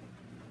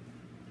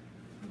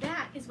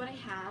 That is what I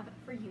have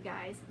for you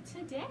guys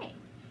today.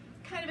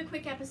 Kind of a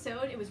quick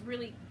episode. It was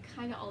really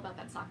kind of all about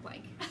that sock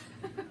blank.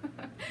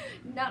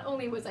 Not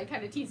only was I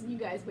kind of teasing you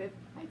guys with,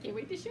 I can't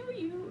wait to show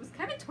you. It was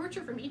kind of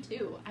torture for me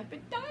too. I've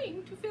been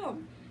dying to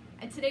film.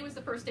 And today was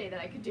the first day that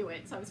I could do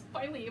it, so I was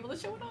finally able to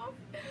show it off.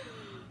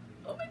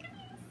 Oh my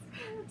goodness.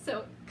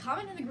 So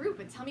comment in the group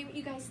and tell me what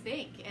you guys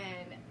think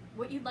and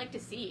what you'd like to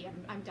see.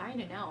 I'm dying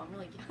to know. I'm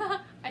really,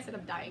 I said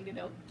I'm dying to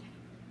know.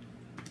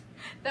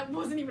 That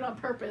wasn't even on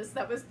purpose.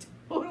 That was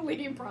totally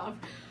improv.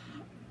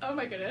 Oh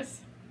my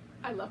goodness.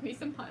 I love me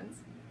some puns.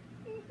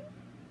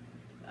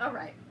 All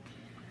right.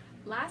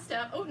 Last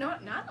up, oh no,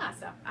 not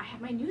last up. I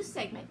have my new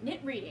segment,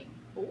 knit reading.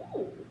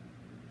 Ooh.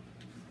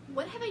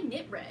 What have I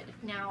knit read?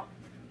 Now,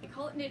 I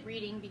call it knit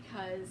reading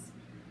because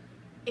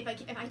if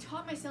I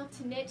taught myself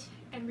to knit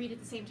and read at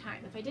the same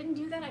time, if I didn't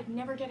do that, I'd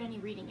never get any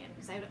reading in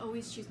because I would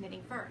always choose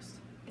knitting first.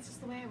 It's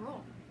just the way I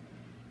roll.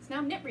 So now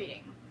I'm knit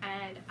reading,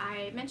 and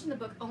I mentioned the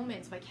book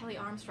Omens by Kelly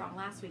Armstrong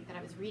last week that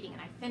I was reading,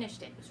 and I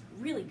finished it. It was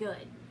really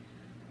good.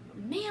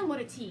 Man, what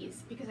a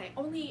tease, because I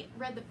only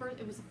read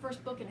it was the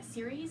first book in a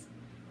series,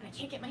 and I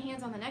can't get my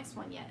hands on the next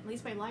one yet. At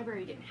least my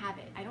library didn't have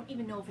it. I don't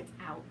even know if it's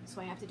out, so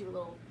I have to do a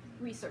little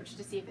research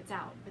to see if it's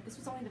out. But this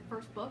was only the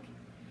first book,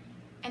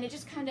 and it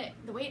just kind of,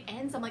 the way it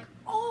ends, I'm like,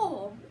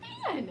 oh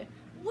man,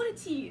 what a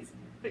tease.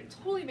 But it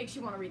totally makes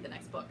you want to read the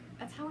next book.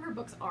 That's how her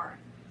books are.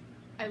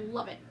 I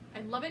love it. I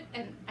love it,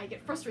 and I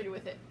get frustrated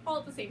with it all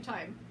at the same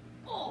time.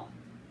 Oh,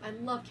 I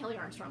love Kelly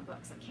Armstrong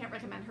books. I can't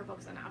recommend her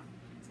books enough.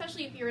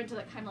 Especially if you're into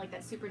that kind of like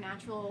that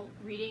supernatural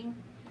reading.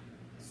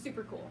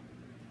 Super cool.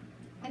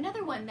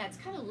 Another one that's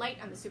kind of light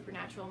on the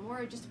supernatural,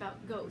 more just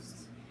about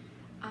ghosts,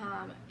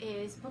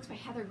 is books by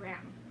Heather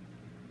Graham,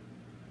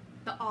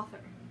 the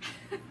author.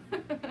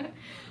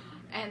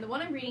 And the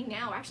one I'm reading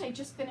now, actually I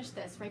just finished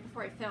this right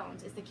before I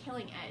filmed, is The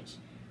Killing Edge.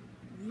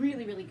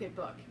 Really, really good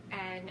book.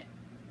 And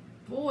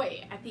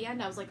boy, at the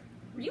end I was like,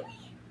 really?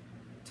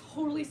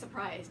 Totally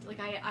surprised. Like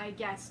I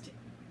guessed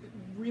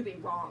really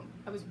wrong.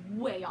 I was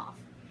way off.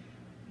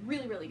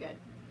 Really, really good.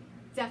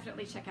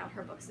 Definitely check out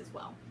her books as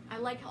well. I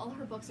like all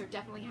her books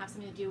definitely have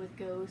something to do with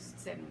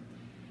ghosts and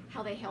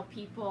how they help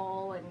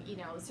people, and you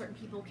know, certain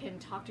people can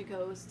talk to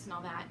ghosts and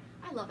all that.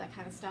 I love that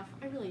kind of stuff.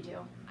 I really do.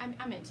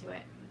 I'm into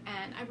it,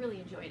 and I really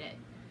enjoyed it.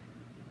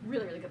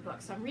 Really, really good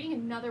book. So I'm reading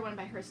another one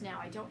by hers now.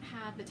 I don't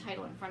have the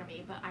title in front of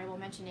me, but I will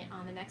mention it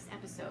on the next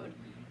episode.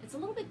 It's a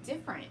little bit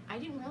different. I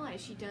didn't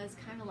realize she does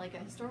kind of like a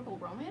historical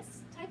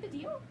romance type of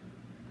deal.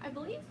 I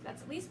believe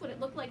that's at least what it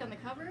looked like on the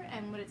cover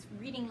and what it's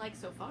reading like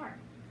so far.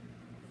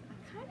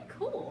 Kind of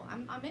cool.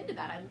 I'm into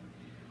that.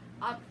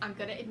 I'm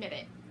gonna admit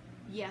it.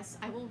 Yes,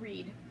 I will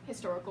read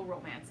historical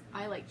romance.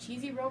 I like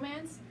cheesy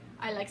romance.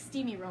 I like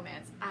steamy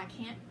romance. I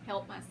can't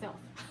help myself.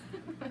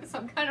 So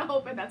I'm kind of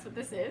hoping that's what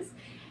this is,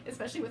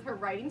 especially with her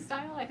writing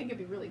style. I think it'd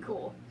be really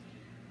cool.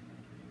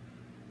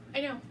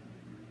 I know.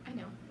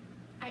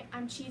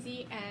 I'm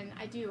cheesy, and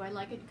I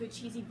like a good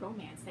cheesy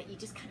romance that you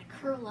just kind of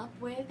curl up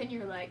with, and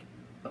you're like,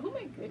 oh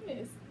my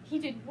goodness, he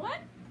did what?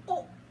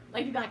 Oh,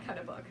 like that kind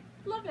of book.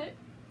 Love it.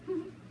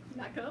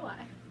 Not gonna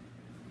lie.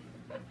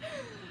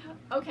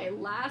 Okay,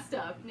 last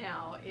up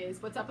now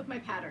is what's up with my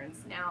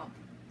patterns. Now,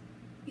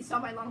 you saw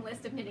my long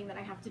list of knitting that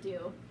I have to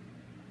do.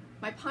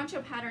 My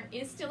poncho pattern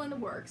is still in the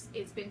works.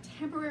 It's been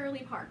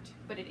temporarily parked,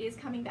 but it is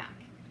coming back.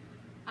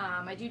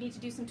 I do need to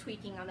do some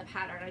tweaking on the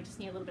pattern. I just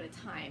need a little bit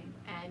of time.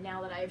 And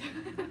now that I've,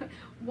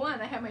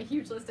 I have my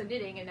huge list of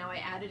knitting, and now I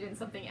added in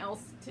something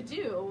else to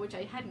do, which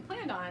I hadn't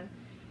planned on,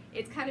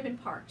 it's kind of been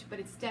parked, but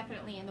it's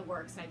definitely in the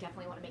works, and I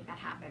definitely want to make that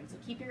happen. So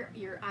keep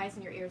your eyes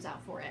and your ears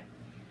out for it,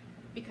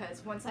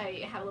 because once I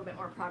have a little bit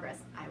more progress,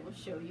 I will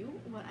show you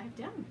what I've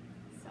done.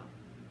 So,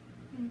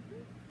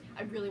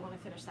 I really want to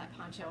finish that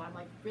poncho. I'm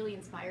like really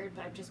inspired,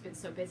 but I've just been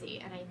so busy,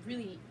 and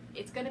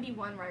it's going to be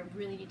one where I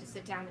really need to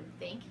sit down and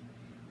think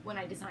when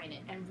I design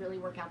it and really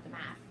work out the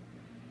math.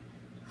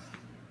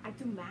 I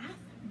do math,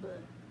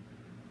 but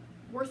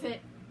worth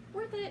it.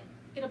 Worth it.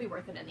 It'll be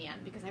worth it in the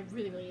end, because I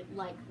really, really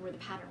like where the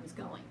pattern was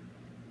going.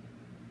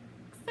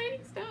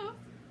 Exciting stuff.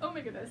 Oh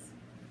my goodness.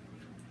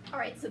 All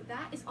right, so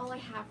that is all I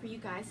have for you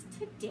guys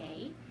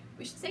today.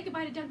 We should say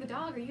goodbye to Doug the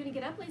dog. Are you gonna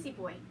get up, lazy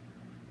boy?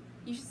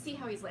 You should see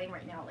how he's laying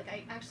right now. Like,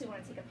 I actually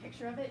want to take a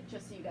picture of it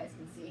just so you guys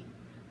can see.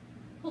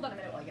 Hold on a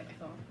minute while I get my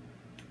phone.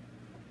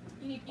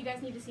 You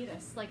guys need to see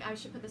this. Like, I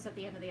should put this at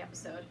the end of the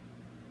episode,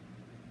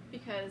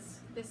 because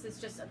this is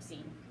just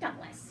obscene.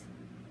 Douglas,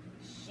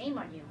 shame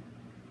on you.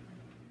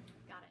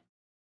 Got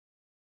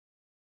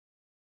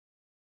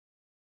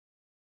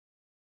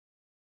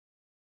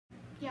it.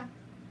 Yeah,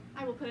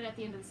 I will put it at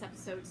the end of this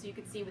episode so you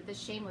can see with this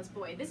shameless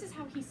boy. This is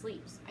how he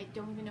sleeps. I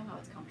don't even know how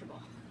it's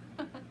comfortable.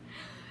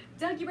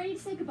 Doug, you ready to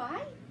say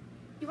goodbye?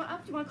 You want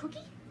up? Do you want a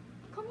cookie?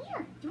 Come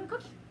here. Do you want a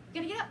cookie?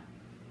 You gotta get up.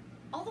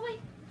 All the way.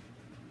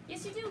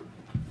 Yes, you do.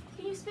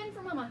 Can you spin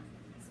for Mama?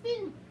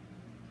 Spin.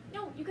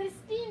 No, you gotta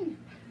spin.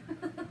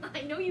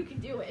 I know you can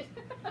do it.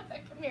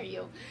 Come here,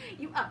 you.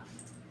 You up.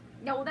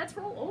 No, that's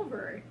roll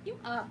over. You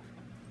up.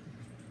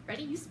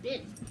 Ready? You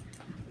spin.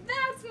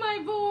 That's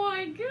my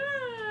boy.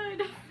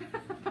 Good.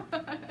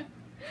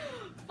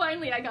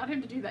 Finally, I got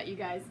him to do that, you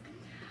guys.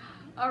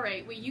 All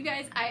right. Well, you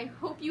guys, I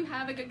hope you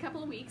have a good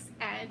couple of weeks,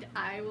 and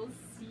I will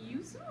see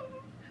you soon.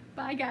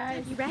 Bye,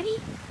 guys. You ready?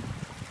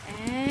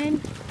 And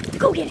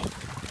go get it.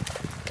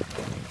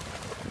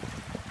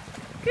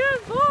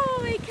 Good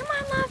boy. Come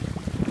on, love.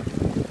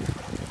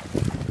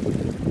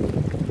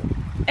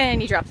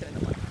 And he drops it in the